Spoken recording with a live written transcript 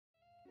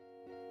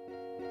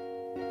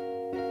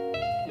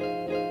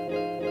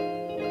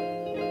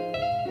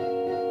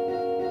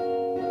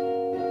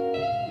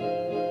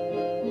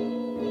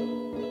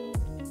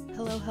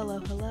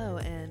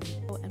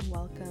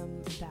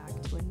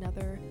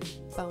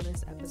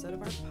bonus episode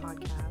of our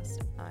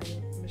podcast.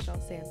 I'm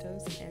Michelle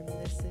Santos, and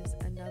this is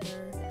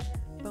another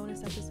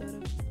bonus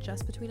episode of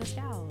Just Between Us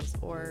Gals,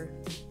 or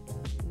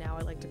now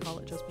I like to call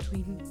it Just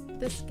Between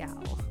this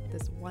gal,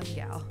 this one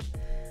gal.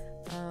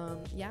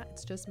 Yeah,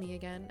 it's just me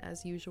again,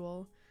 as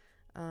usual.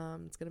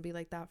 It's going to be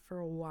like that for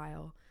a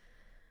while.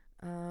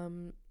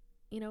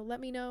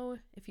 Let me know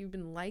if you've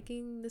been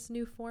liking this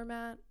new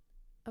format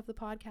of the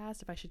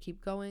podcast, if I should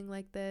keep going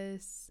like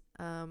this.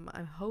 I'm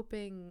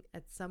hoping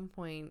at some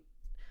point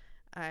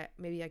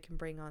maybe I can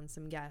bring on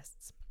some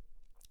guests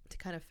to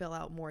kind of fill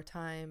out more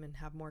time and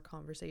have more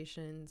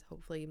conversations.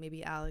 Hopefully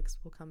maybe Alex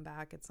will come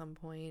back at some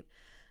point.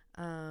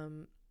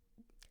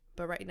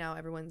 But right now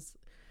everyone's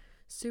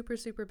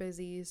super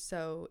busy,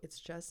 so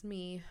it's just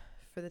me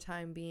for the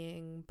time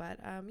being. But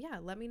yeah,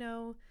 let me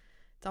know.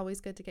 It's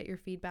always good to get your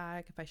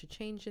feedback, if I should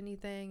change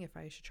anything, if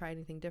I should try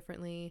anything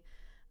differently.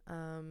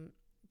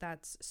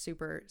 That's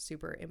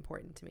super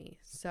important to me.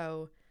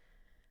 So,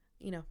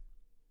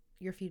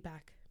 your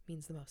feedback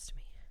means the most to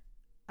me.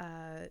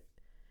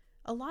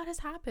 A lot has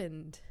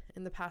happened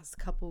in the past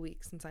couple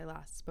weeks since I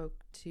last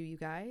spoke to you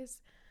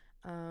guys.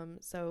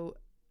 So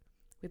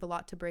we have a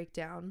lot to break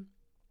down.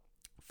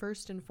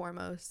 First and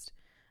foremost,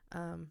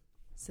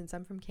 since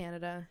I'm from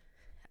Canada,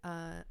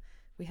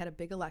 we had a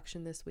big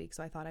election this week,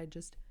 so I thought I'd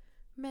just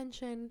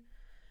mention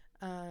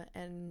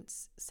and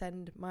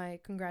send my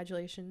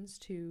congratulations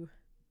to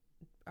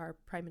our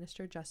Prime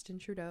Minister Justin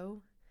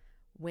Trudeau,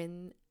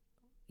 when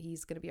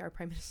he's going to be our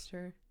Prime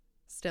Minister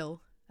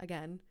still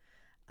again.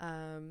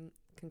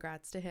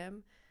 Congrats to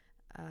him.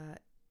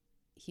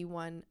 He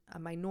won a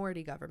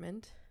minority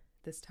government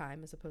this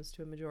time as opposed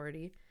to a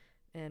majority.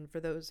 And for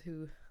those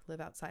who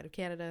live outside of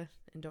Canada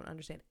and don't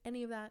understand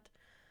any of that,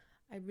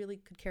 I really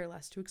could care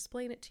less to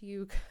explain it to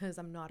you because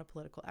I'm not a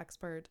political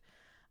expert.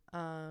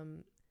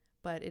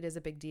 But it is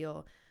a big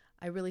deal.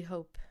 I really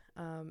hope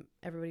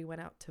everybody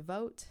went out to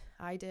vote.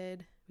 I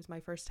did. It was my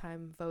first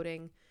time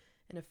voting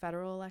in a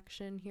federal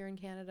election here in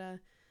Canada,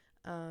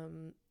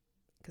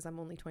 because I'm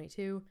only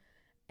 22,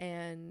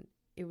 and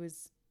it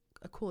was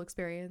a cool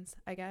experience,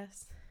 I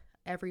guess.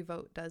 Every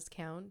vote does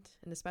count,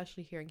 and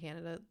especially here in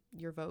Canada,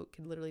 your vote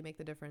can literally make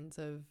the difference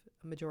of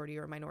a majority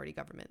or a minority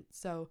government.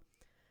 So,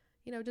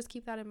 just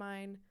keep that in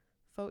mind.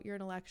 Vote your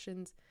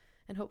elections,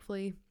 and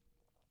hopefully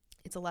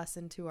it's a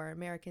lesson to our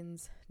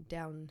Americans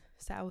down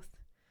south,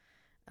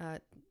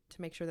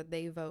 to make sure that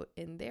they vote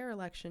in their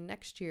election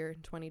next year,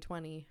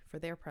 2020, for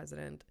their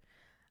president.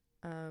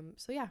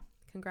 So yeah,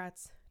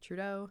 congrats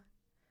Trudeau.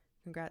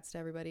 Congrats to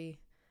everybody.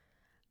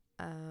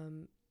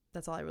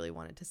 That's all I really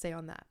wanted to say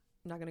on that.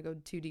 I'm not going to go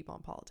too deep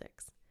on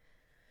politics.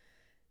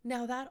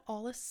 Now, that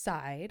all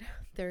aside,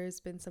 there's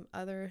been some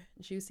other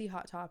juicy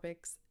hot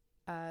topics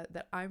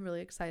that I'm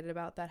really excited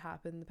about that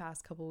happened the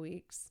past couple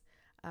weeks.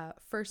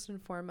 First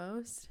and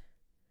foremost,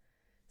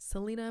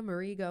 Selena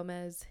Marie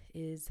Gomez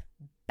is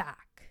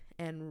back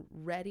and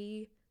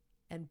ready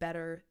and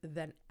better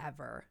than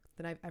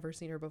I've ever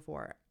seen her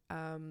before.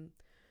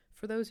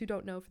 For those who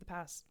don't know, for the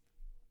past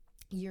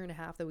year and a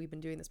half that we've been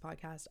doing this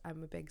podcast,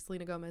 I'm a big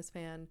Selena Gomez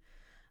fan.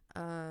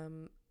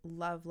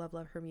 Love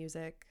her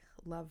music.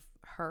 Loved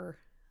her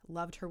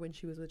when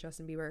she was with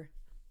Justin Bieber.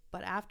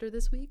 But after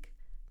this week,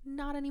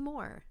 not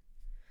anymore.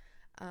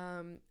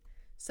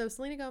 So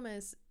Selena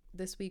Gomez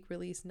this week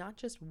released not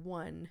just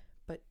one,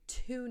 but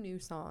two new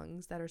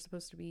songs that are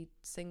supposed to be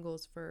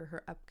singles for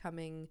her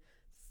upcoming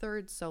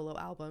third solo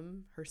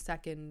album, her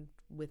second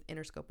with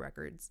Interscope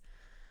Records.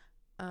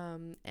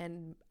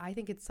 And I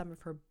think it's some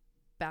of her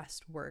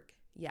best work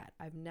yet.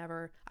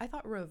 I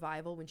thought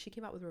Revival, when she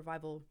came out with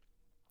Revival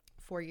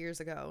 4 years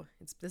ago,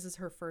 this is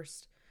her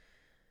first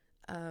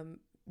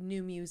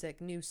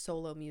new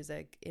solo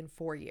music in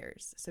 4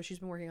 years. So she's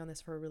been working on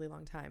this for a really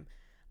long time.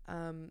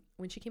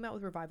 When she came out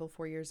with Revival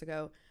 4 years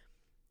ago,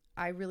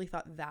 I really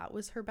thought that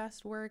was her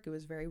best work. It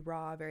was very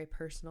raw, very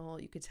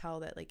personal. You could tell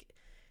that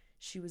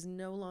she was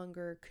no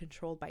longer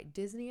controlled by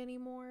Disney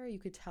anymore. You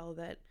could tell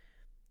that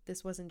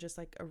this wasn't just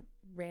a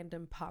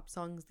random pop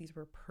songs. These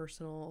were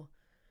personal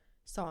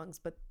songs.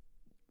 But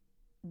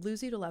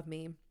Lose You to Love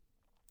Me,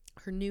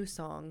 her new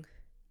song,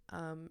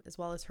 as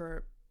well as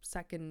her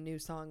second new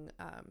song,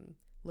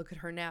 Look at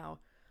Her Now,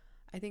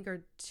 I think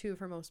are two of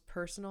her most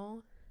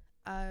personal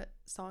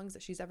songs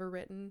that she's ever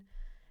written.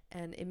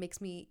 And it makes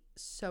me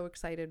so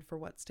excited for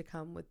what's to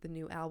come with the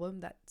new album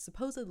that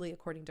supposedly,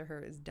 according to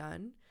her, is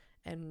done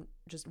and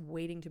just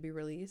waiting to be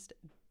released.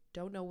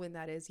 Don't know when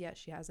that is yet.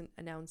 She hasn't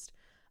announced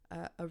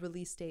a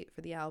release date for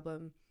the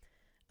album.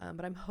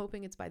 But I'm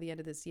hoping it's by the end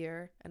of this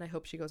year. And I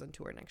hope she goes on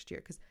tour next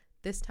year, because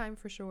this time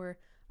for sure,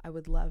 I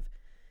would love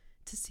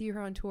to see her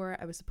on tour.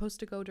 I was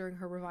supposed to go during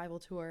her Revival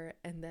tour,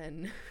 and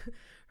then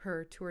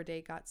her tour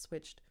date got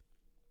switched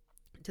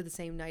to the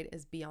same night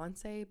as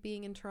Beyonce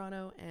being in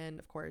Toronto, and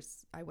of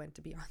course I went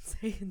to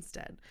Beyonce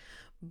instead.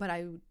 But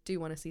I do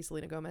want to see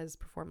Selena Gomez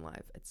perform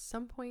live at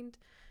some point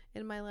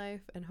in my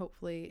life, and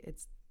hopefully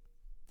it's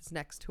this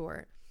next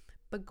tour.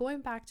 But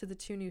going back to the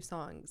two new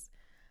songs,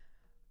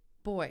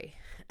 boy,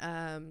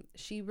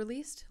 she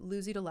released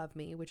Lose You to Love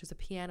Me, which is a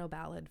piano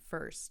ballad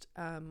first,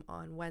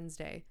 on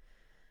Wednesday.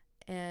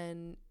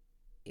 And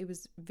it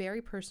was a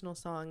very personal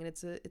song, and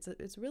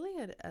it's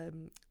really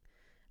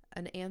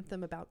an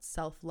anthem about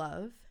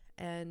self-love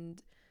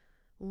and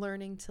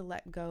learning to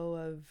let go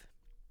of,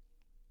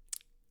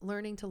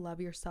 learning to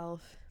love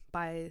yourself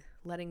by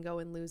letting go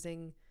and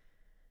losing,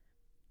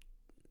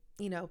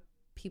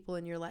 people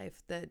in your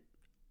life that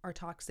are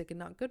toxic and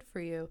not good for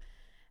you.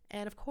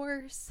 And of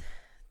course,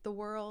 the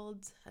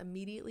world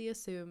immediately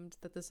assumed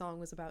that the song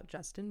was about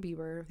Justin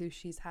Bieber, who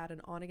she's had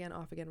an on-again,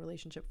 off-again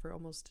relationship for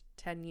almost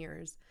 10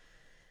 years.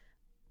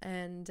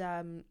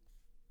 And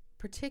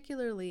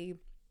particularly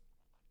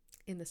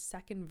in the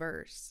second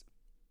verse,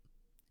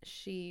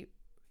 she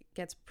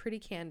gets pretty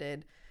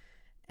candid.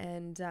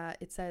 And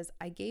it says,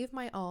 "I gave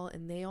my all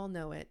and they all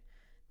know it.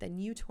 Then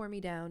you tore me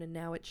down and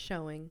now it's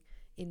showing.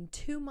 In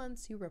 2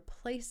 months you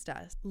replaced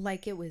us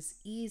like it was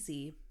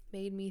easy.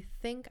 Made me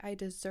think I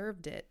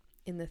deserved it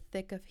in the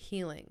thick of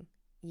healing.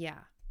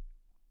 Yeah."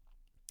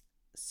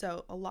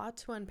 So a lot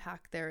to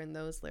unpack there in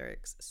those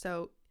lyrics.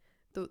 So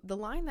the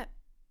line that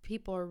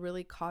people are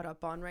really caught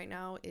up on right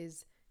now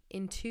is,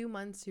 "In 2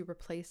 months you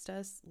replaced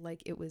us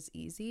like it was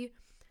easy."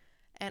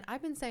 And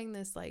I've been saying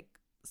this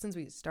since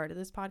we started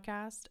this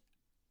podcast.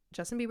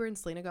 Justin Bieber and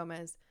Selena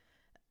Gomez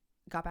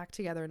got back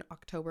together in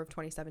October of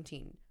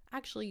 2017.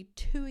 Actually,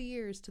 2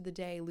 years to the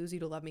day Lose You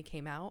to Love Me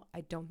came out.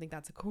 I don't think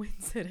that's a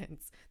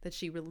coincidence that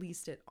she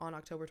released it on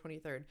October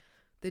 23rd,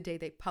 the day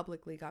they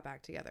publicly got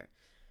back together.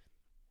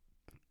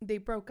 They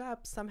broke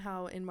up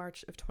somehow in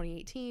March of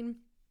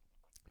 2018.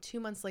 2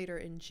 months later,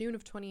 in June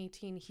of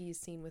 2018, he's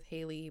seen with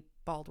Hailey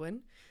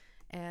Baldwin.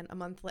 And a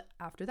month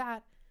after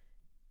that,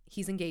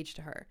 he's engaged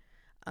to her.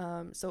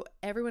 So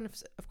everyone,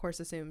 of course,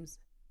 assumes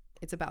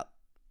it's about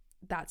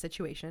that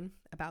situation,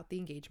 about the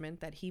engagement,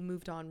 that he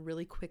moved on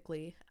really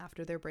quickly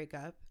after their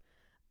breakup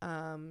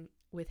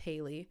with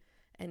Hailey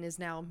and is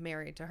now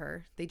married to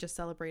her. They just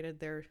celebrated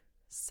their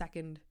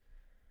second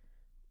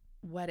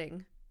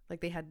wedding.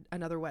 They had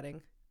another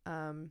wedding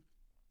a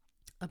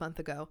month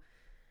ago.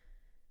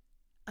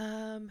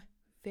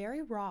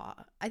 Very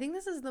raw. I think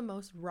this is the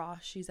most raw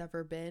she's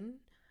ever been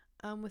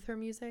with her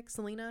music,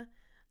 Selena.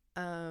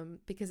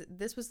 Because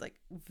this was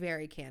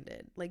very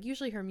candid.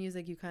 Usually her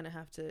music, you kind of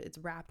have to, it's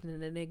wrapped in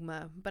an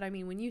enigma. But I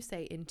mean, when you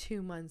say in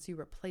 2 months you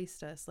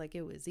replaced us like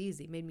it was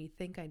easy, made me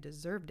think I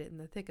deserved it in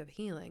the thick of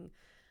healing.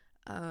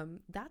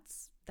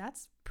 That's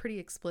pretty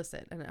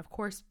explicit. And of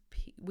course,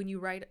 when you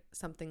write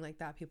something like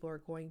that, people are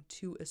going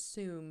to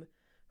assume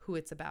who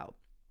it's about.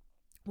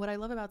 What I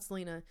love about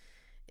Selena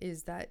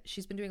is that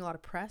she's been doing a lot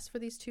of press for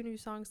these 2 new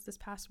songs this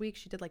past week.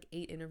 She did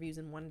 8 interviews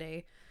in one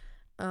day.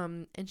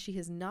 And she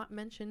has not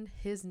mentioned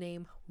his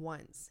name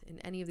once in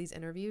any of these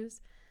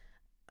interviews.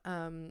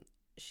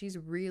 She's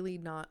really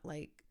not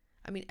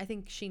I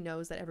think she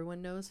knows that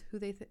everyone knows who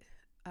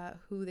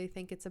they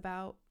think it's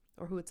about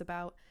or who it's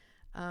about.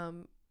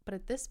 But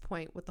at this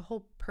point, what the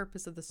whole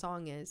purpose of the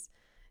song is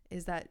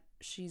that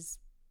she's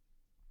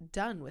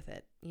done with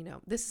it.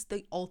 This is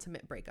the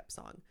ultimate breakup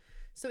song.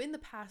 So in the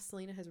past,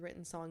 Selena has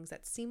written songs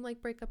that seem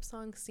like breakup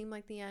songs, seem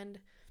like the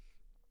end.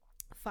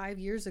 5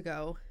 years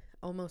ago,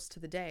 almost to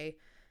the day,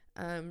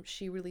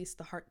 she released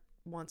The Heart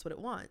Wants What It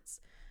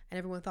Wants, and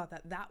everyone thought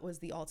that was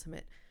the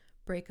ultimate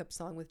breakup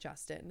song with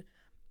Justin.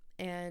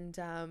 And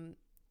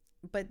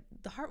but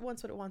The Heart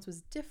Wants What It Wants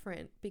was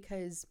different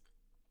because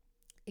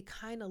it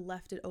kind of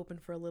left it open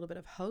for a little bit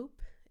of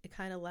hope. It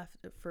kind of left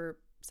it for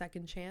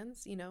second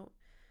chance.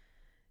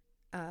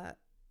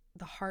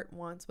 The heart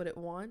wants what it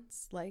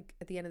wants.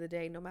 At the end of the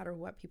day, no matter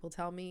what people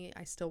tell me,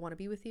 I still want to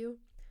be with you.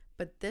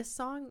 But this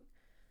song,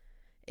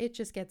 it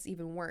just gets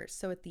even worse.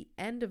 So at the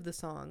end of the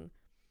song,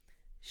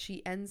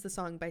 she ends the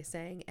song by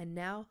saying, "And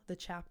now the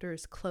chapter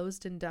is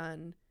closed and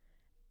done.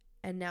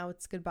 And now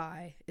it's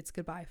goodbye. It's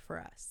goodbye for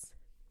us."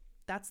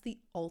 That's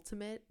the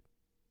ultimate,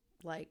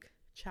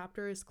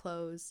 chapter is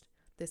closed.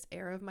 This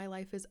era of my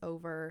life is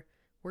over.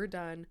 We're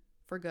done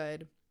for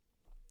good.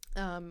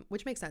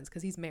 Which makes sense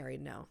because he's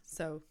married now.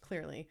 So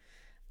clearly,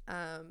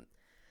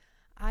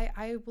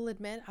 I will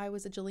admit I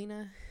was a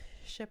Jelena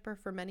shipper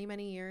for many,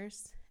 many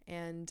years.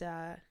 And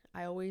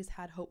I always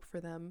had hope for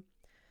them.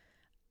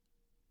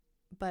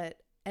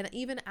 And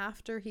even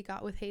after he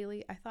got with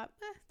Hailey, I thought,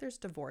 there's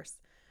divorce.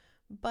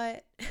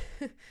 But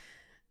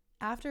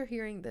after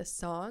hearing this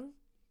song,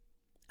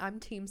 I'm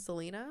Team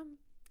Selena.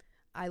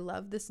 I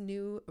love this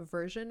new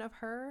version of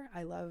her.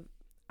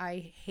 I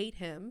hate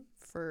him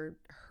for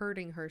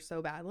hurting her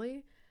so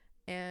badly.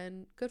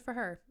 And good for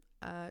her.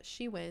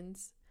 She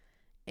wins.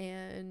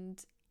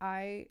 And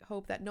I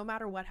hope that no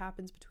matter what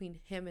happens between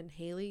him and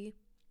Hailey,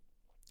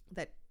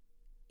 that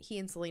he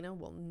and Selena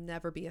will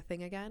never be a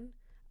thing again.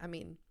 I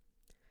mean,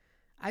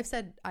 I've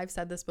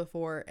said this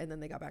before, and then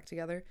they got back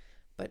together.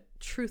 But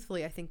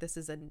truthfully, I think this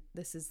is a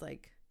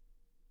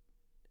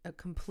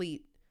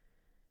complete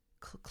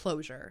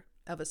closure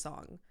of a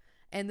song.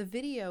 And the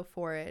video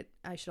for it,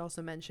 I should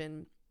also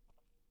mention,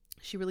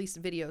 she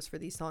released videos for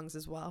these songs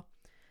as well.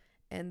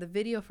 And the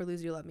video for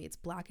Lose You to Love Me, it's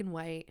black and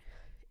white,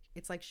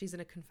 It's like she's in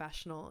a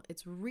confessional.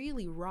 It's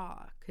really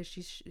raw because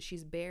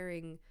she's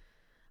bearing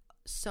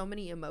so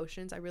many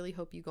emotions. I really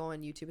hope you go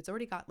on YouTube. It's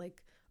already got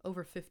like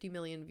over 50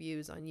 million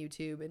views on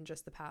YouTube in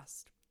just the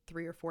past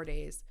 3 or 4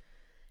 days.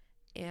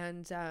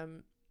 And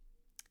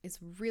it's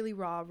really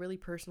raw, really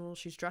personal.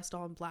 She's dressed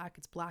all in black.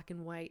 It's black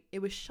and white. It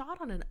was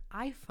shot on an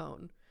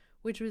iPhone,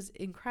 which was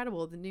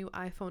incredible. The new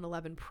iPhone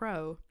 11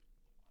 Pro,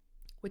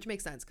 which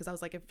makes sense because I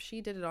was like, if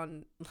she did it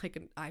on like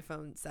an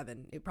iPhone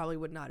 7, it probably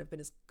would not have been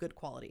as good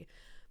quality.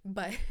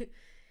 But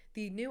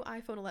the new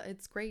iPhone 11,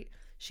 it's great.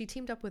 She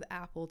teamed up with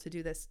Apple to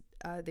do this.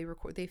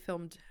 They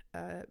filmed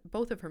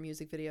both of her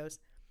music videos,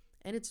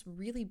 and it's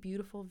really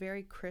beautiful,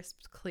 very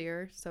crisp,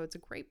 clear. So it's a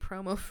great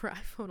promo for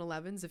iPhone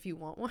 11s if you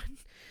want one.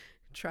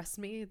 Trust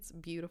me, it's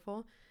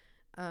beautiful.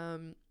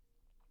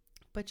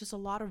 But just a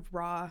lot of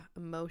raw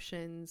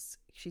emotions.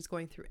 She's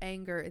going through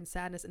anger and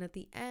sadness, and at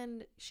the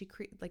end,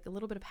 like a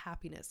little bit of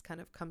happiness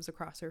kind of comes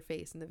across her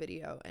face in the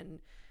video, and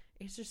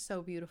it's just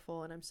so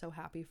beautiful, and I'm so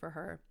happy for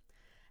her.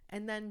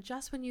 And then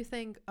just when you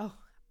think, oh,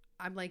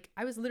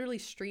 I was literally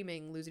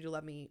streaming Lose You to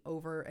Love Me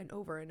over and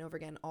over and over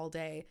again all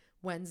day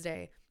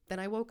Wednesday. Then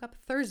I woke up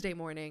Thursday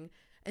morning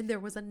and there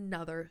was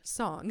another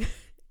song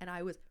and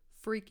I was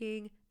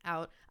freaking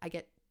out. I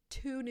get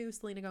 2 new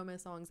Selena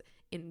Gomez songs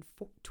in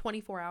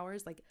 24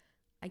 hours. Like,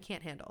 I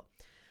can't handle.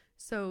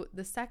 So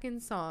the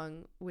second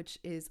song, which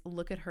is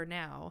Look at Her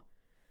Now,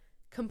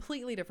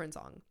 completely different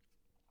song.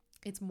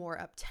 It's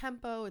more up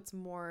tempo. It's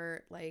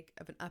more like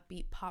of an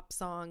upbeat pop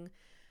song.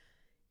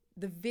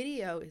 The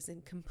video is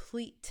in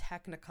complete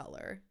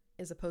Technicolor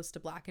as opposed to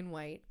black and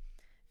white.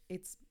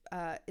 It's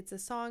a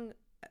song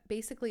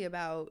basically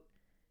about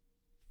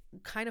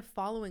kind of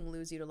following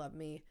Lose You to Love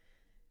Me,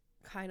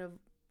 kind of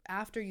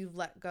after you've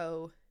let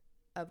go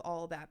of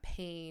all that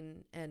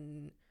pain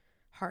and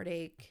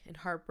heartache and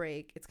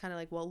heartbreak. It's kind of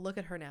like, well, look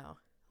at her now.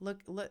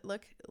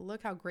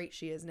 Look how great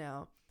she is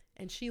now.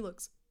 And she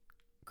looks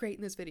great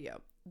in this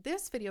video.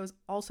 This video is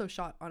also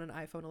shot on an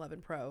iPhone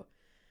 11 Pro,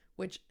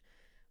 which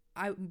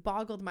I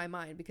boggled my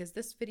mind because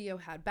this video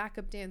had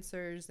backup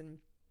dancers and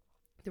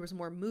there was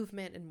more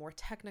movement and more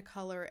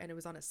Technicolor, and it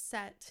was on a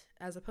set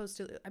as opposed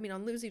to, I mean,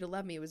 on Lose You to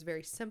Love Me, it was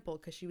very simple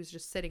because she was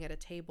just sitting at a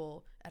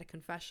table at a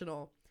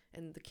confessional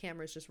and the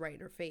camera's just right in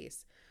her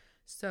face.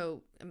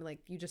 So, I mean,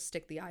 like, you just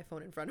stick the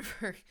iPhone in front of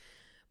her.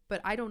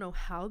 But I don't know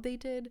how they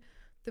did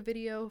the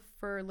video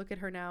for Look at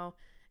Her Now.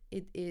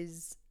 It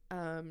is,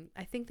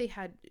 I think they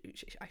had,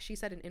 she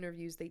said in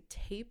interviews, they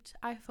taped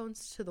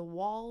iPhones to the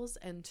walls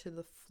and to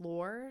the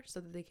floor so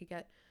that they could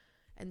get,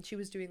 and she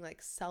was doing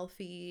like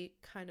selfie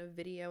kind of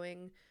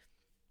videoing.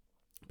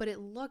 But it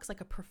looks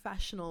like a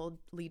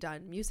professionally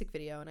done music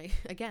video. And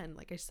again,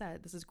 like I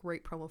said, this is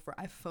great promo for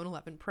iPhone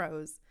 11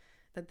 Pros,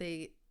 that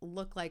they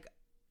look like,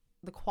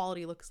 the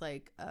quality looks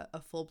like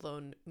a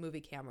full-blown movie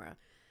camera.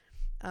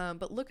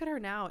 But Look at Her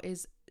Now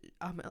is,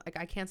 like,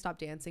 I can't stop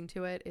dancing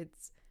to it.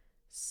 It's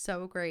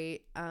so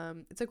great.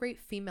 It's a great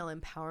female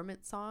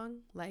empowerment song,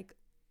 like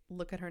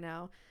Look at Her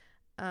Now.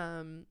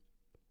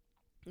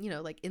 You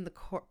know, like in the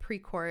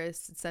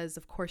pre-chorus, it says,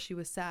 of course she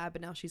was sad,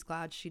 but now she's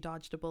glad she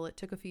dodged a bullet.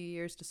 Took a few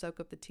years to soak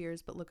up the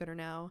tears, but look at her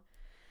now.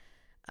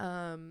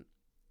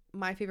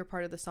 My favorite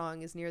part of the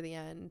song is near the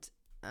end,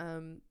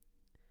 in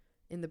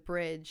the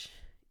bridge,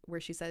 where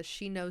she says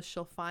she knows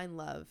she'll find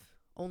love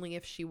only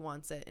if she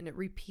wants it. And it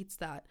repeats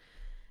that.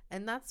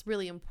 And that's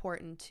really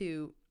important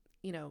to,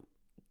 you know,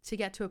 to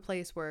get to a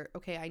place where,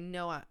 okay, I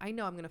know I'm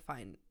going to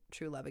find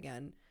true love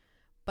again.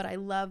 But I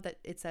love that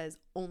it says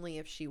only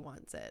if she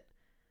wants it.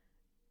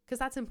 Because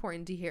that's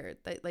important to hear,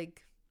 that,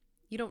 like,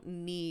 you don't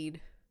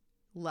need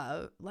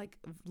love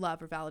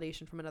or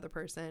validation from another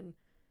person,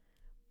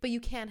 but you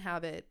can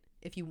have it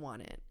if you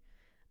want it.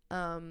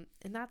 And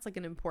that's like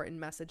an important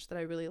message that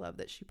I really love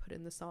that she put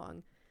in the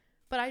song.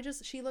 But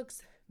she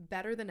looks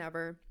better than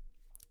ever.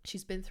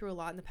 She's been through a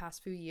lot in the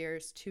past few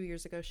years. 2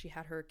 years ago, she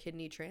had her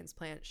kidney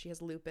transplant. She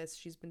has lupus.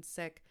 She's been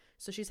sick.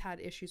 So she's had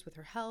issues with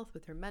her health,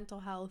 with her mental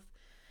health,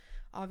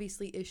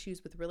 obviously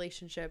issues with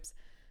relationships.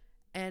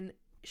 And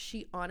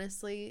she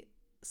honestly,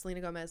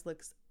 Selena Gomez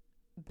looks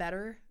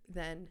better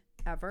than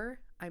ever.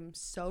 I'm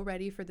so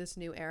ready for this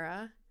new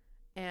era.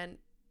 And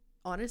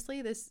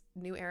honestly, this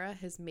new era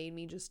has made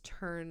me just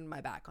turn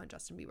my back on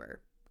Justin Bieber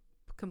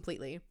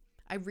completely.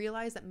 I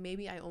realized that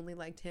maybe I only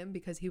liked him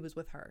because he was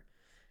with her.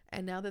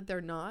 And now that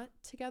they're not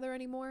together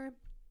anymore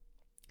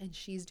and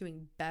she's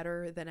doing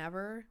better than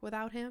ever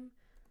without him,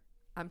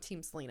 I'm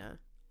Team Selena.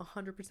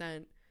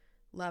 100%.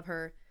 Love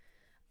her.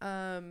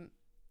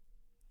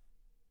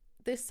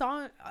 This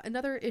song,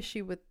 another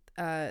issue with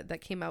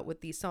that came out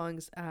with these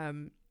songs,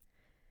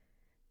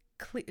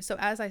 so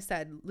as I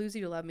said, Lose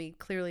You to Love Me,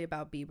 clearly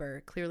about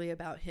Bieber, clearly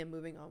about him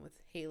moving on with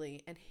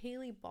Hailey. And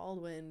Hailey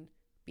Baldwin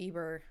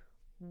Bieber,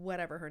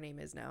 whatever her name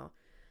is now,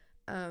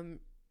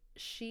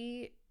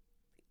 she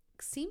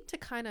seemed to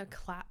kind of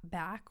clap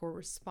back or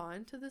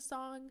respond to the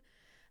song.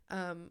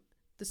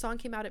 The song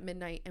came out at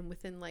midnight, and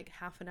within like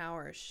half an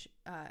hour,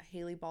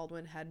 Hailey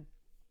Baldwin had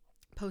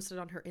posted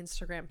on her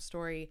Instagram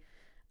story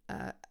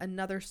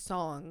another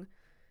song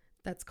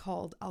that's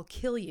called I'll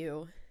Kill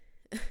You.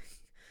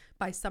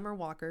 by Summer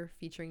Walker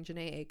featuring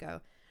Janae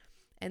Aiko.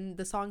 And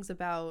the song's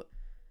about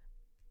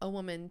a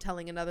woman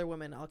telling another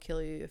woman, I'll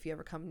kill you if you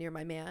ever come near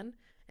my man.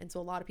 And so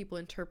a lot of people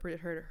interpreted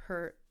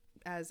her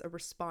as a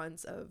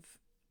response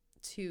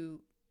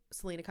to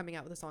Selena coming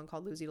out with a song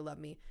called Lose You to Love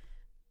Me.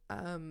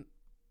 Kind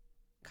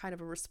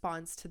of a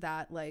response to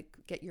that, like,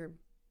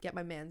 get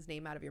my man's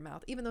name out of your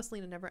mouth, even though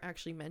Selena never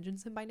actually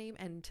mentions him by name,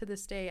 and to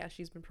this day, as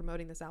she's been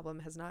promoting this album,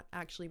 has not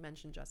actually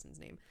mentioned Justin's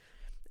name.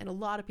 And a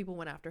lot of people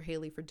went after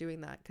Hailey for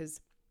doing that,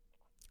 because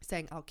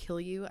saying I'll kill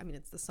you, I mean,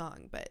 it's the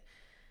song, but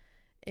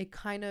it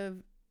kind of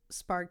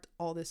sparked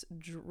all this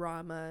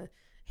drama.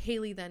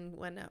 Hailey then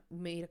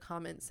made a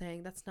comment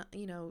saying, that's not,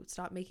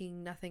 stop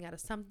making nothing out of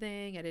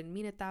something, I didn't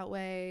mean it that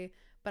way.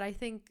 But I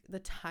think the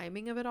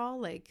timing of it all,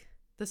 like,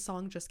 the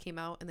song just came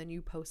out and then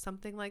you post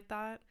something like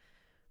that,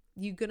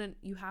 you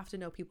have to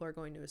know people are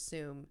going to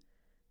assume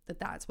that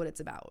that's what it's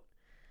about.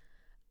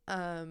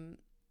 And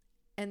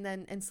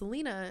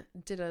Selena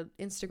did an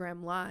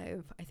Instagram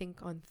live, I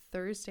think on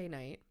Thursday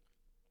night,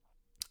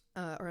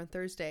 or on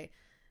Thursday,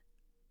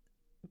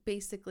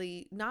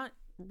 basically not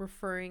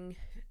referring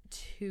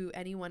to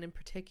anyone in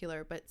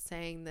particular, but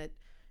saying that,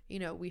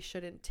 we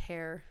shouldn't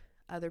tear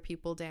other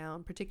people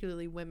down,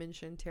 particularly women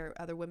shouldn't tear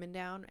other women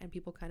down. And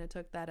people kind of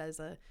took that as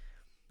a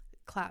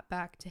clap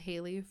back to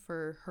Hailey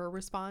for her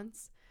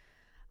response.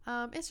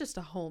 It's just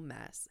a whole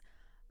mess.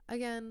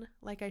 Again,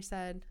 like I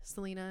said,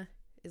 Selena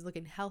is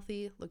looking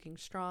healthy, looking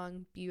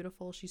strong,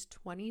 beautiful. She's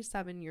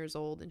 27 years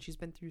old and she's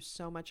been through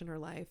so much in her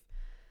life.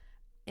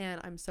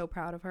 And I'm so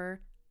proud of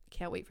her.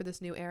 Can't wait for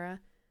this new era.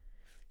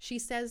 She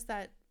says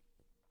that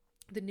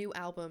the new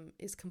album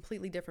is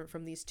completely different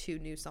from these two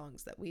new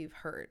songs that we've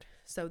heard.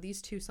 So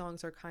these two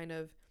songs are kind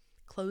of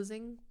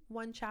closing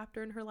one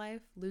chapter in her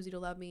life, Lose You to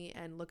Love Me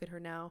and Look at Her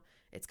Now.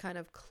 It's kind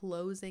of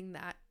closing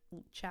that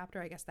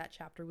chapter, I guess that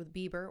chapter with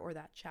Bieber, or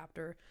that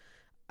chapter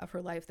of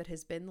her life that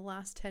has been the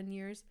last 10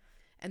 years.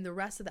 And the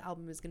rest of the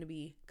album is going to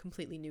be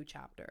completely new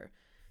chapter.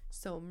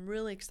 So I'm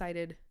really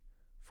excited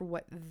for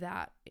what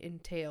that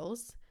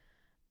entails.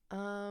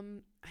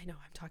 I know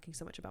I'm talking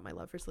so much about my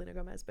love for Selena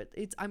Gomez, but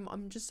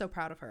I'm just so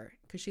proud of her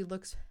because she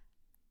looks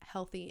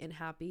healthy and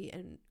happy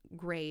and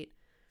great.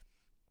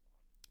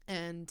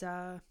 And,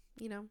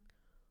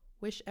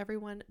 wish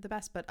everyone the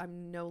best, but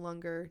I'm no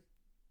longer,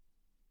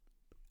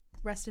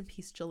 rest in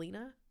peace,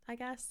 Jelena, I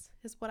guess,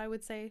 is what I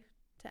would say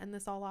to end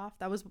this all off.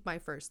 That was my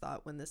first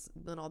thought when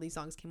all these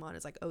songs came on.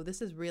 It's like, oh,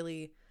 this is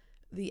really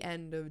the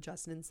end of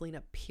Justin and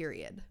Selena,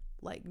 period.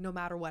 Like, no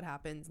matter what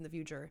happens in the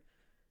future,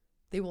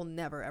 they will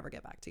never, ever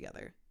get back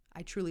together.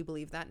 I truly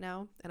believe that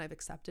now, and I've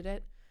accepted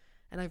it.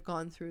 And I've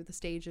gone through the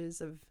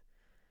stages of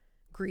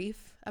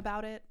grief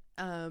about it.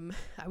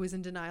 I was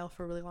in denial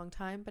for a really long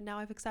time, but now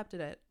I've accepted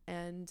it.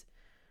 And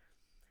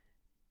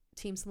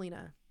Team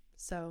Selena.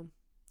 So,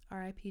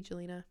 R.I.P.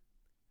 Jelena.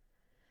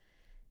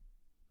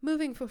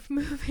 Moving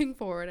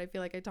forward, I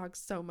feel like I talked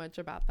so much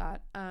about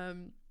that.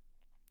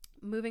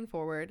 Moving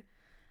forward,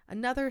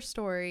 another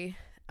story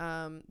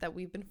that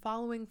we've been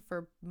following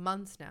for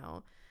months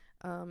now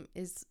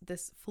is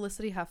this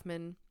Felicity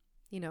Huffman,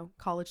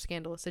 college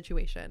scandal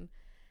situation.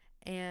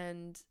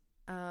 And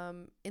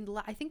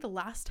I think the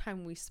last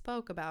time we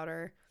spoke about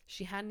her,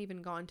 she hadn't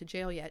even gone to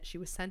jail yet. She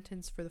was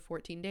sentenced for the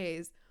 14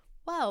 days.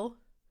 Well,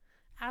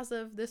 as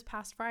of this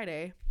past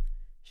Friday,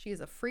 she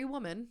is a free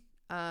woman.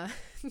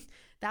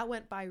 That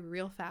went by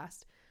real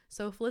fast.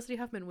 So Felicity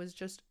Huffman was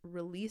just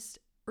released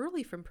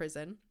early from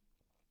prison.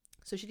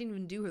 So she didn't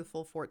even do her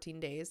full 14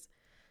 days.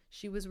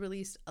 She was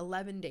released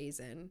 11 days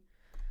in,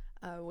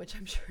 which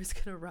I'm sure is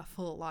going to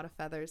ruffle a lot of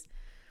feathers.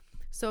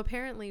 So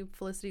apparently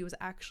Felicity was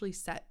actually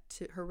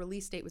her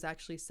release date was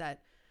actually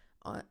set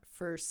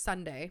for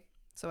Sunday.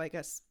 So I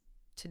guess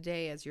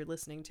today as you're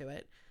listening to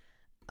it,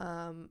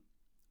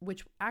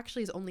 which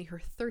actually is only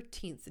her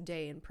 13th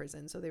day in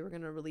prison. So they were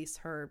going to release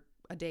her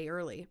a day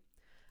early.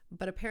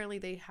 But apparently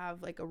they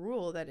have like a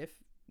rule that if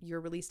your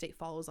release date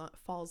falls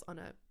on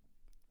a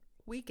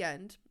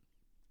weekend,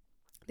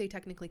 they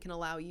technically can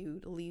allow you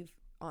to leave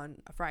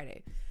on a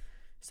Friday.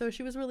 So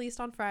she was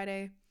released on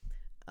Friday,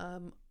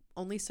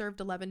 only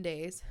served 11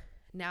 days.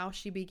 Now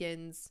she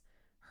begins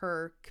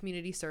her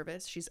community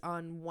service. She's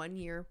on 1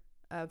 year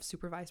of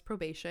supervised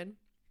probation,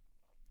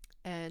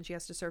 and she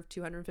has to serve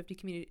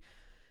 250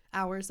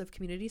 hours of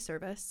community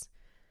service.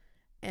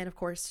 And of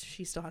course,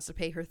 she still has to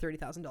pay her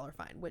 $30,000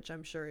 fine, which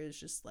I'm sure is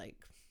just like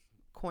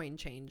coin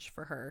change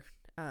for her,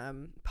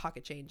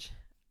 pocket change.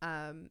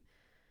 I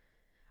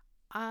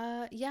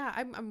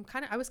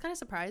was kind of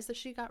surprised that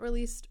she got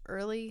released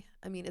early.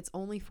 I mean, it's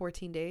only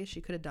 14 days.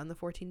 She could have done the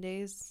 14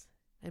 days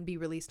and be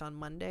released on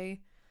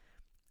Monday.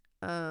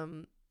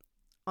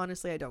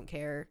 Honestly, I don't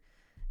care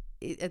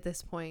at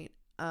this point.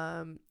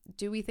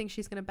 Do we think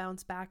she's going to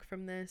bounce back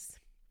from this?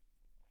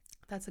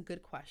 That's a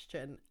good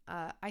question.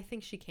 I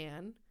think she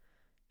can.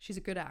 She's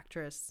a good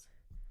actress.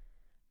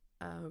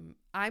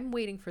 I'm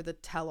waiting for the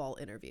tell-all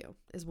interview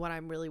is what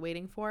I'm really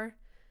waiting for.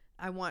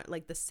 I want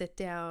like the sit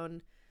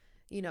down,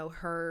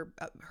 her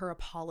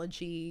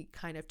apology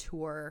kind of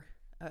tour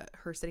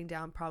her sitting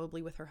down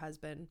probably with her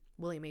husband,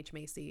 William H.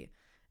 Macy,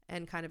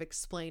 and kind of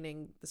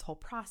explaining this whole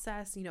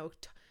process, you know,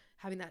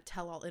 having that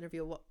tell-all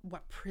interview,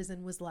 what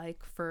prison was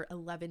like for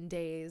 11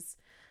 days.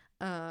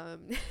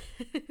 And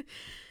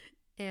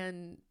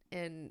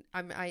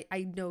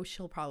I know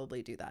she'll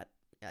probably do that.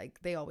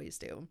 Like they always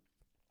do.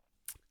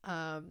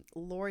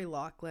 Lori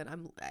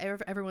Loughlin,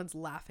 everyone's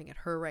laughing at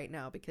her right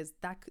now because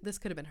this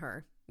could have been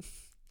her.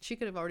 She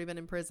could have already been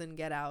in prison,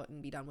 get out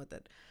and be done with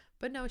it.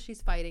 But no,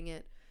 she's fighting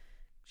it.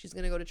 She's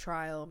going to go to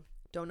trial.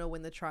 Don't know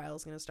when the trial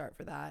is going to start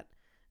for that.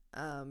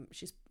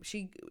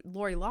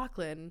 Lori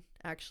Loughlin,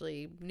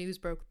 actually, news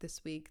broke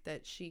this week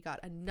that she got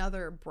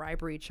another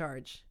bribery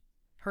charge.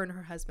 Her and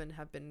her husband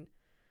have been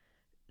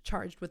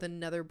charged with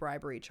another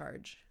bribery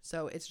charge.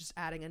 So it's just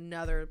adding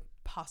another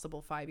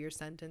possible 5-year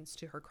sentence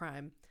to her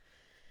crime,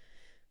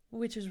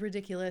 which is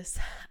ridiculous.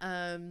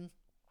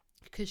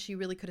 Because she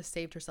really could have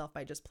saved herself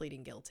by just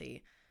pleading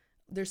guilty.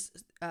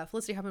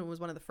 Felicity Huffman was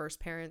one of the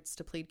first parents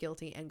to plead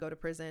guilty and go to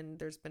prison.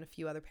 There's been a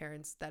few other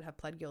parents that have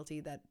pled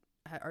guilty that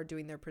are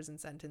doing their prison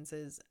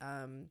sentences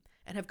and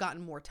have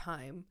gotten more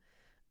time.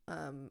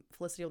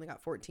 Felicity only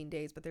got 14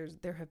 days, but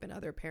there have been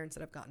other parents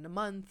that have gotten a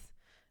month,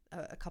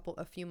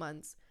 a few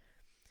months.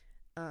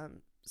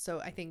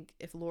 So I think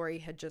if Lori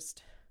had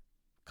just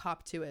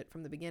copped to it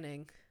from the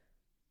beginning,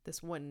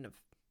 this wouldn't have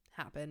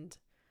happened.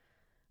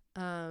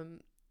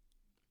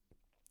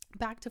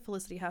 Back to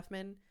Felicity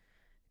Huffman.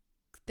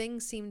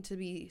 Things seem to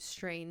be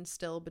strained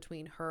still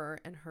between her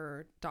and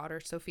her daughter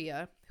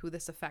Sophia, who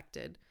this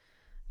affected.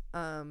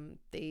 While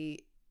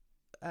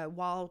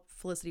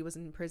Felicity was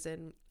in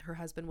prison, her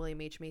husband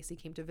William H. Macy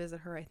came to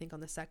visit her, I think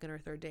on the second or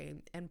third day,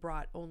 and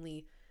brought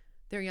only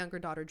their younger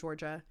daughter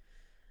Georgia.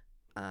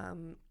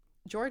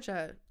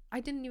 Georgia, I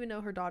didn't even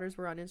know her daughters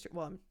were on Instagram.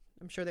 Well,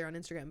 I'm sure they're on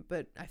Instagram,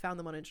 but I found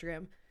them on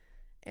Instagram,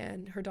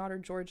 and her daughter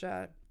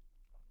Georgia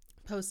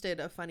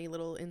posted a funny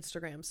little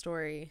Instagram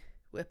story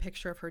with a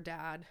picture of her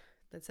dad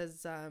that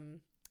says, I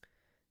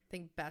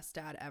think best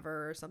dad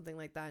ever or something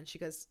like that. And she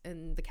goes,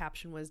 and the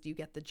caption was, "Do you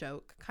get the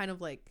joke?" Kind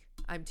of like,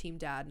 I'm team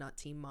dad, not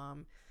team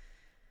mom.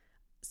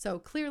 So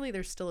clearly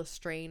there's still a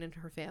strain in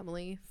her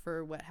family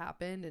for what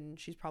happened. And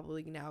she's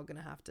probably now going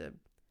to have to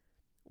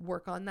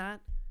work on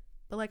that.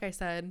 But like I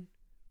said,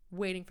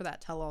 waiting for that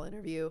tell-all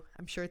interview.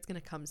 I'm sure it's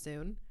going to come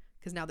soon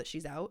because now that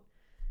she's out.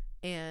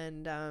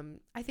 And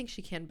I think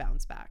she can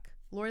bounce back.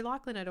 Lori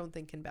Loughlin, I don't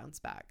think can bounce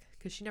back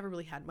because she never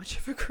really had much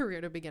of a career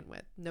to begin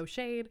with. No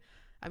shade.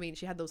 I mean,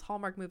 she had those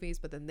Hallmark movies,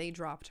 but then they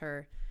dropped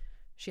her.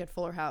 She had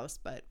Fuller House,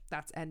 but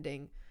that's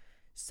ending.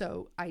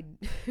 So I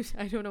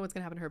don't know what's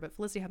going to happen to her, but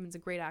Felicity Huffman's a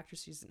great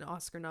actress. She's an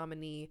Oscar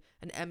nominee,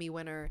 an Emmy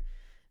winner.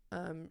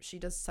 She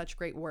does such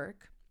great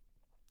work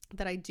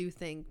that I do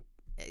think,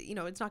 you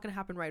know, it's not going to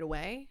happen right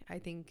away. I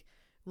think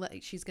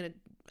she's going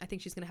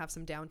to have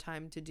some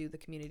downtime to do the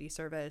community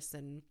service.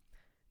 And,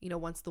 you know,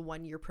 once the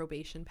 1-year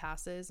probation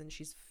passes and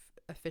she's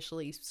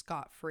officially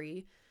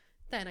scot-free,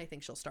 then I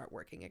think she'll start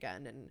working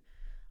again. And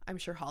I'm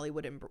sure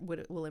Hollywood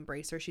will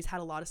embrace her. She's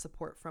had a lot of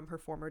support from her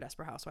former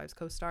Desperate Housewives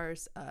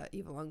co-stars,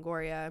 Eva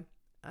Longoria,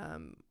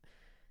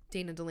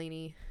 Dana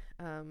Delaney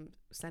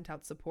sent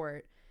out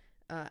support,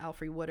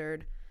 Alfre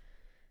Woodard,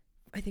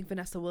 I think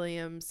Vanessa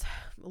Williams,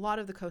 a lot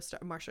of the co-star,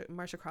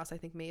 Marsha Cross, I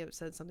think may have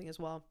said something as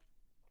well.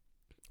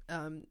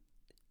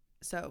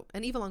 So,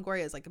 and Eva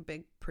Longoria is like a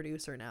big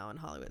producer now in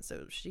Hollywood.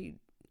 So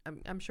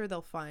I'm sure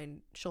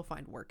she'll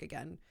find work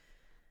again.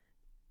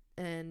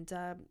 And,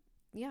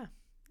 yeah,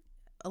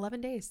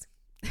 11 days.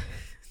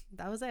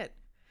 That was it.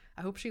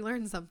 I hope she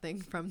learned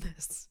something from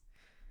this,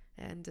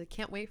 and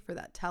can't wait for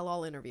that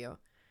tell-all interview.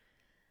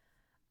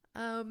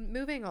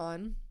 Moving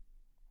on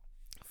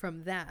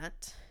from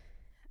that,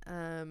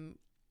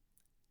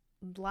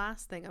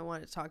 last thing I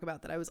wanted to talk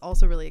about that I was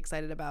also really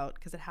excited about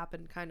because it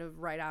happened kind of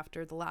right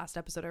after the last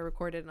episode I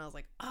recorded, and I was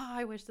like,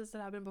 I wish this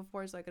had happened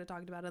before so I could have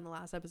talked about it in the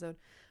last episode,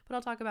 but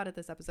I'll talk about it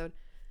this episode.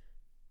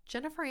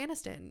 Jennifer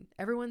Aniston,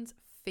 everyone's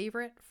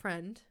favorite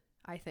friend,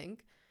 I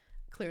think,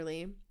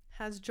 clearly,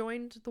 has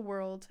joined the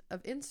world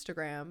of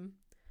Instagram,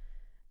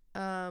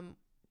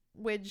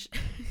 which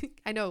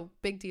I know,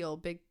 big deal,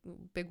 big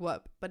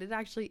whoop, but it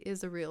actually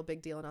is a real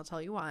big deal, and I'll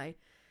tell you why.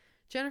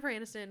 Jennifer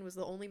Aniston was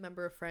the only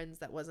member of Friends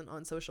that wasn't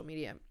on social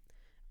media.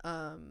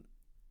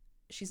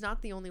 She's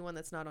not the only one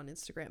that's not on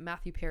Instagram.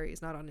 Matthew Perry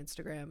is not on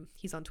Instagram.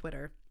 He's on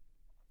Twitter.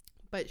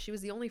 But she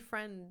was the only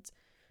friend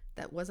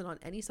that wasn't on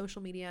any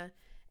social media.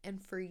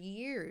 And for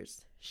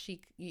years,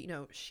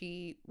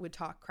 she would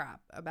talk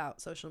crap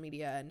about social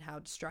media and how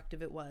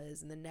destructive it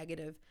was and the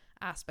negative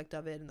aspect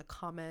of it and the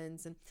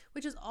comments, and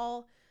which is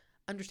all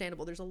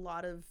understandable. There's a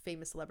lot of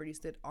famous celebrities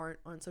that aren't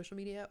on social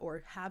media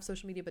or have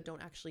social media but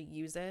don't actually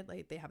use it.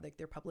 Like they have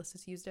their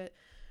publicists used it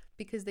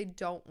because they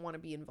don't want to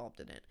be involved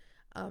in it.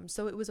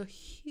 So it was a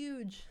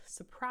huge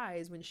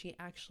surprise when she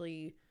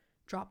actually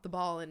dropped the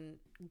ball and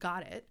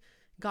got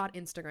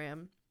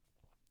Instagram.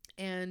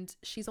 And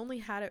she's only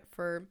had it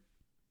for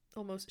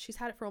almost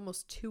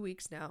 2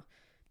 weeks now,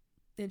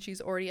 and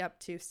she's already up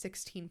to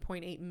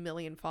 16.8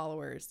 million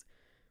followers,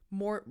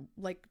 more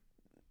like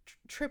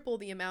triple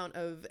the amount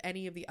of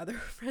any of the other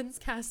Friends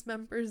cast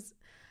members.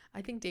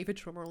 I think David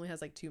Schwimmer only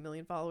has like 2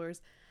 million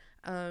followers,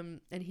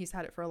 and he's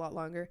had it for a lot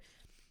longer.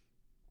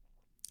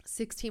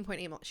 16.8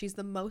 million. She's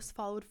the most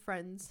followed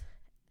Friends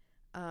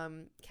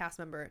cast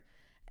member,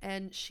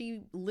 and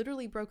she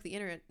literally broke the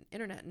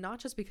internet, not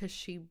just because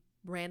she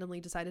randomly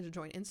decided to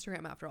join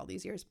Instagram after all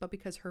these years, but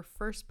because her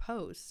first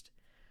post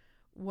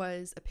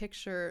was a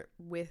picture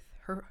with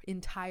her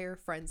entire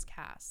Friends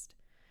cast,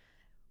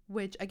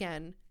 which,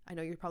 again, I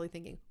know you're probably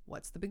thinking,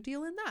 what's the big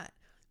deal in that?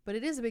 But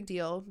it is a big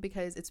deal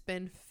because it's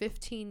been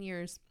 15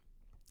 years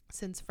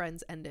since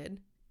Friends ended.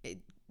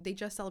 They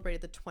just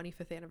celebrated the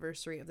 25th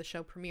anniversary of the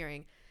show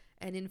premiering,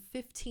 and in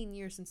 15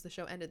 years since the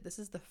show ended, this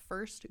is the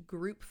first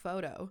group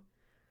photo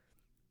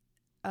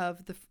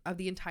of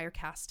the entire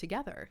cast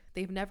together.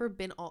 They've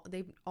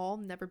all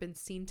never been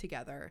seen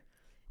together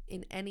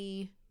in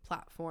any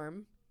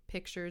platform,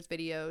 pictures,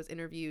 videos,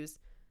 interviews,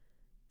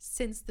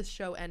 since the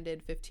show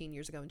ended 15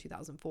 years ago in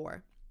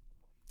 2004.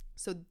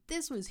 So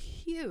this was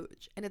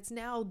huge, and it's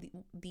now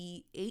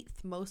the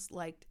 8th most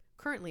liked,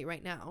 currently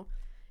right now,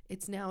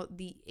 it's now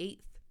the 8th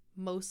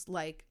most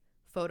liked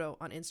photo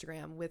on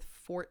Instagram with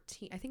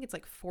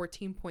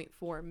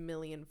 14.4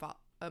 million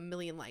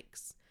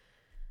likes.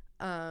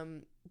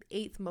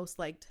 8th most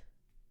liked.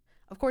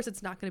 Of course,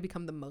 it's not going to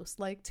become the most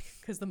liked,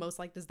 because the most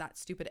liked is that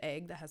stupid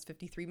egg that has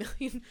 53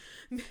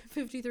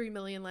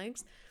 million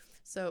likes.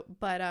 So,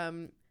 but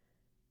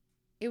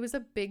it was a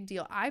big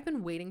deal. I've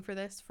been waiting for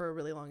this for a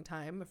really long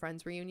time, a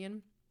Friends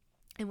reunion.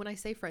 And when I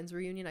say Friends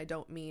reunion, I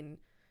don't mean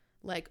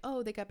like,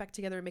 oh, they got back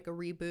together and make a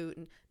reboot.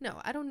 And no,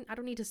 I don't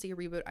need to see a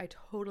reboot. I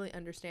totally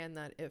understand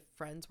that if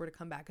Friends were to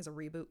come back as a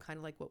reboot, kind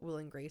of like what Will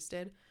and Grace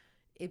did,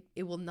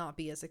 it will not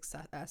be as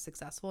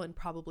successful and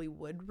probably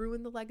would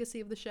ruin the legacy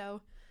of the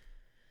show.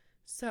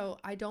 So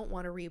I don't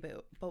want a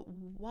reboot. But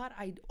what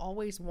I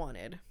always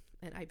wanted,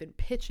 and I've been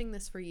pitching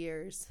this for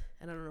years,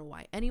 and I don't know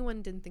why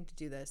anyone didn't think to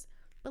do this,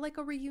 but like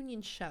a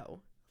reunion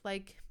show.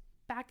 Like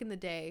back in the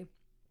day,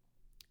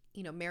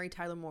 you know, Mary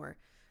Tyler Moore,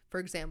 for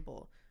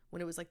example,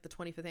 when it was like the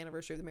 25th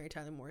anniversary of the Mary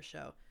Tyler Moore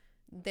show,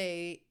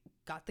 they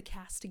got the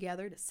cast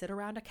together to sit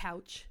around a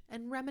couch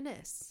and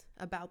reminisce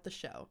about the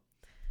show.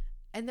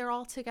 And they're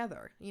all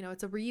together. You know,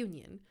 it's a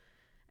reunion.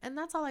 And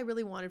that's all I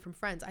really wanted from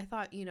Friends. I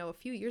thought, you know, a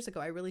few years ago,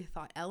 I really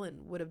thought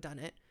Ellen would have done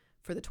it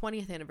for the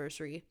 20th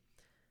anniversary,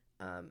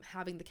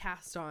 having the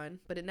cast on,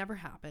 but it never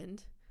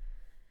happened.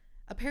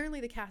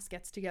 Apparently the cast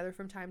gets together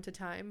from time to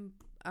time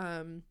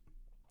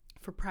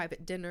for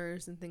private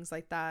dinners and things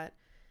like that.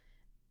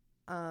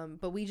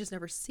 But we just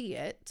never see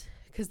it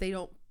because they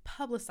don't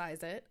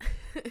publicize it.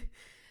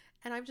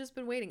 And I've just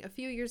been waiting. A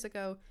few years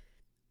ago,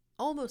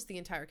 almost the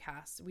entire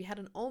cast, we had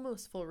an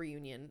almost full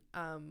reunion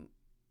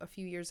a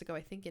few years ago,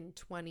 I think in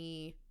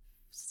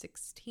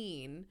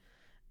 2016.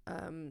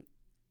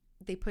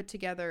 They put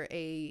together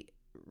a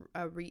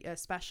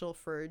special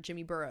for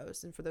Jimmy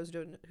Burrows. And for those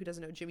who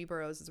doesn't know, Jimmy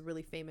Burrows is a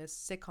really famous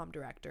sitcom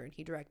director, and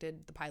he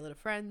directed the pilot of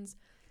Friends,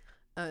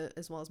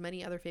 as well as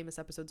many other famous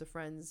episodes of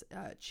Friends,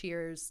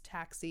 Cheers,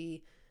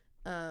 Taxi.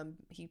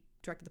 He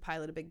directed the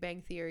pilot of Big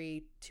Bang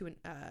Theory.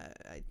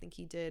 I think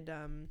he did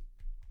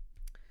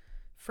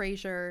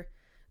Frasier.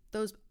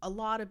 A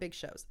lot of big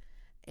shows.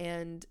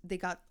 And they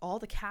got all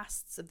the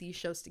casts of these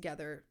shows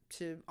together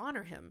to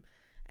honor him.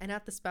 And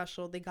at the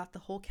special, they got the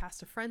whole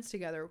cast of Friends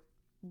together,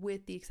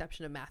 with the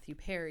exception of Matthew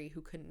Perry, who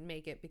couldn't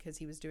make it because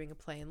he was doing a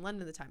play in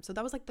London at the time. So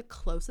that was like the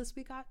closest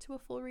we got to a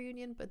full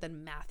reunion, but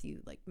then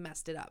Matthew like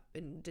messed it up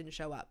and didn't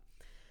show up.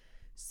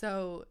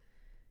 So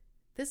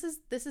this is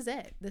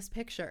it. This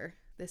picture,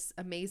 this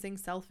amazing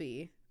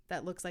selfie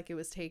that looks like it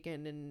was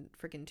taken in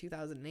freaking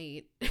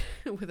 2008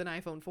 with an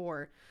iPhone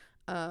 4,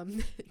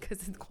 because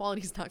the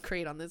quality's not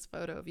great on this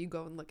photo. If you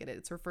go and look at it,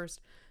 it's her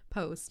first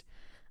post.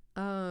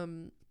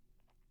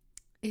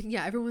 And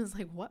yeah, everyone's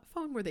like, what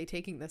phone were they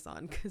taking this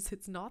on? Because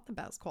it's not the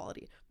best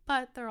quality,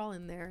 but they're all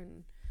in there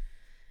and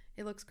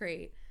it looks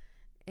great.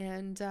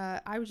 And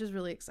I was just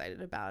really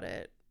excited about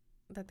it,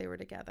 that they were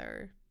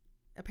together.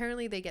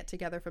 Apparently they get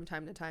together from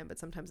time to time, but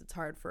sometimes it's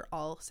hard for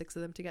all 6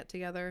 of them to get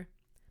together.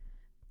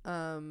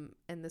 And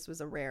this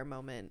was a rare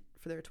moment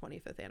for their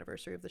 25th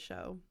anniversary of the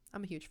show.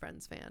 I'm a huge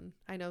Friends fan.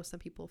 I know some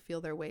people feel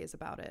their ways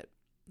about it.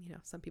 You know,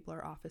 some people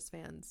are Office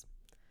fans.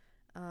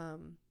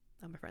 I'm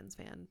a Friends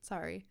fan.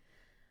 Sorry.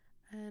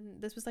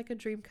 And this was like a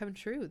dream come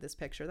true, this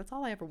picture. That's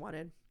all I ever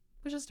wanted.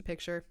 It was just a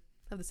picture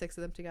of the 6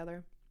 of them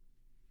together.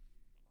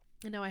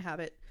 And now I have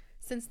it.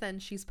 Since then,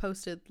 she's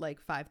posted like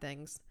 5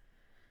 things.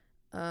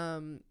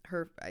 I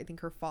think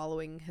her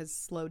following has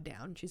slowed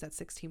down. She's at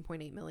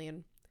 16.8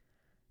 million.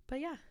 But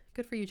yeah,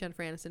 good for you,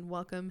 Jennifer Aniston.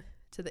 Welcome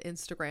to the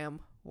Instagram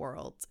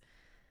world.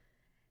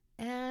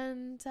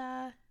 And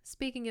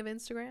speaking of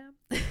Instagram,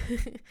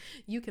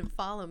 you can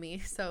follow me.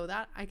 So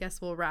that, I guess,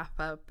 will wrap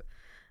up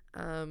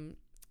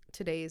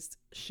today's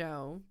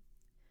show.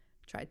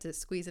 Tried to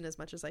squeeze in as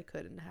much as I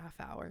could in a half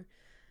hour.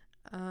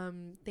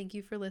 Thank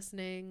you for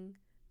listening.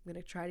 I'm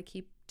going to try to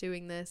keep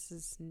doing this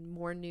as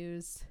more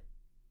news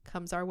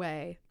comes our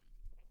way.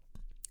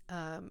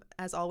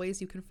 As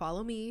always, you can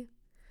follow me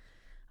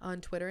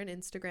on Twitter and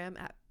Instagram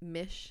at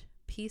Mish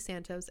P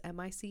Santos,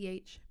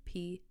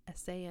 MICHP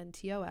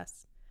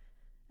SANTOS,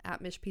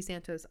 at Mish P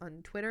Santos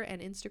on Twitter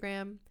and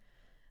Instagram.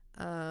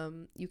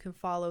 You can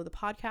follow the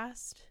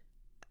podcast,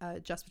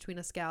 Just Between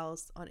Us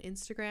Gals on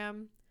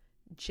Instagram,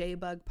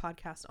 JBug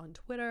Podcast on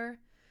Twitter.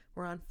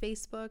 We're on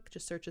Facebook.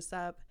 Just search us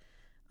up,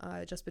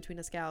 Just Between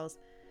Us Gals.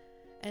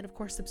 And of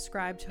course,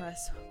 subscribe to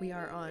us. We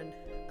are on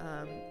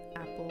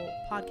Apple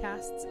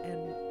Podcasts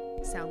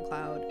and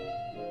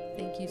SoundCloud.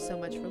 Thank you so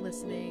much for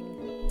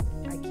listening.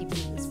 I keep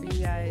doing this for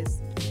you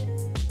guys,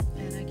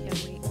 and I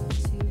can't wait